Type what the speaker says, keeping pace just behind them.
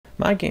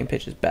My game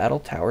pitch is Battle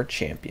Tower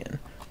Champion.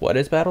 What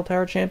is Battle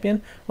Tower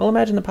Champion? Well,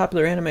 imagine the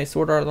popular anime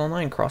Sword Art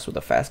Online crossed with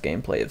a fast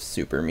gameplay of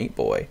Super Meat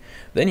Boy.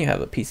 Then you have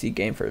a PC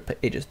game for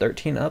ages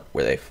 13 up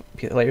where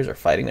players are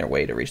fighting their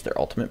way to reach their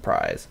ultimate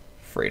prize,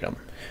 freedom.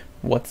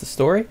 What's the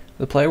story?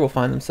 The player will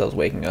find themselves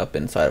waking up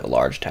inside of a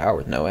large tower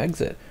with no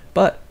exit,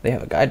 but they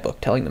have a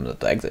guidebook telling them that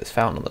the exit is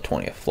found on the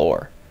 20th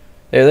floor.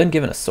 They are then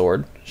given a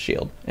sword,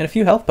 shield, and a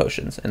few health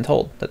potions and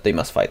told that they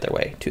must fight their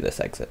way to this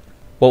exit.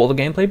 What will the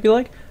gameplay be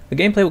like? The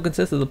gameplay will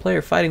consist of the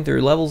player fighting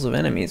through levels of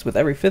enemies, with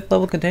every 5th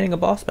level containing a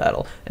boss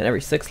battle, and every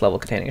 6th level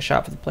containing a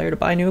shop for the player to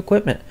buy new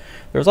equipment.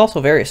 There is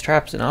also various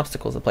traps and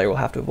obstacles the player will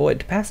have to avoid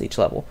to pass each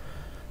level.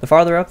 The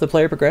farther up the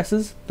player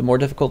progresses, the more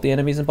difficult the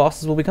enemies and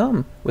bosses will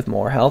become. With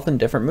more health and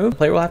different moves, the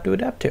player will have to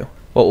adapt to.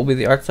 What will be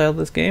the art style of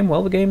this game?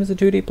 Well, the game is a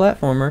 2D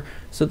platformer,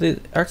 so the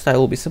art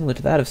style will be similar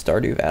to that of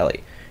Stardew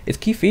Valley. Its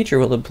key feature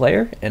will be the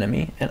player,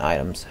 enemy, and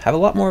items have a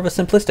lot more of a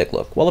simplistic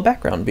look, while the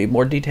background will be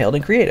more detailed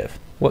and creative.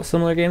 What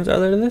similar games are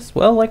there to this?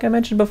 Well, like I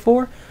mentioned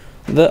before,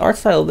 the art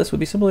style of this would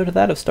be similar to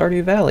that of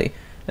Stardew Valley.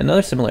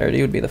 Another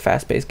similarity would be the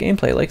fast-paced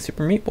gameplay like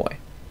Super Meat Boy.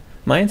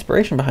 My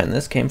inspiration behind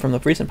this came from the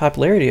recent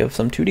popularity of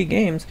some 2D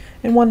games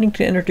and wanting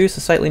to introduce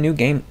a slightly new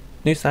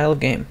style of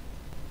game.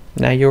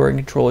 Now you're in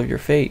control of your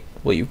fate.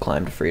 Will you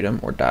climb to freedom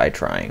or die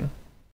trying?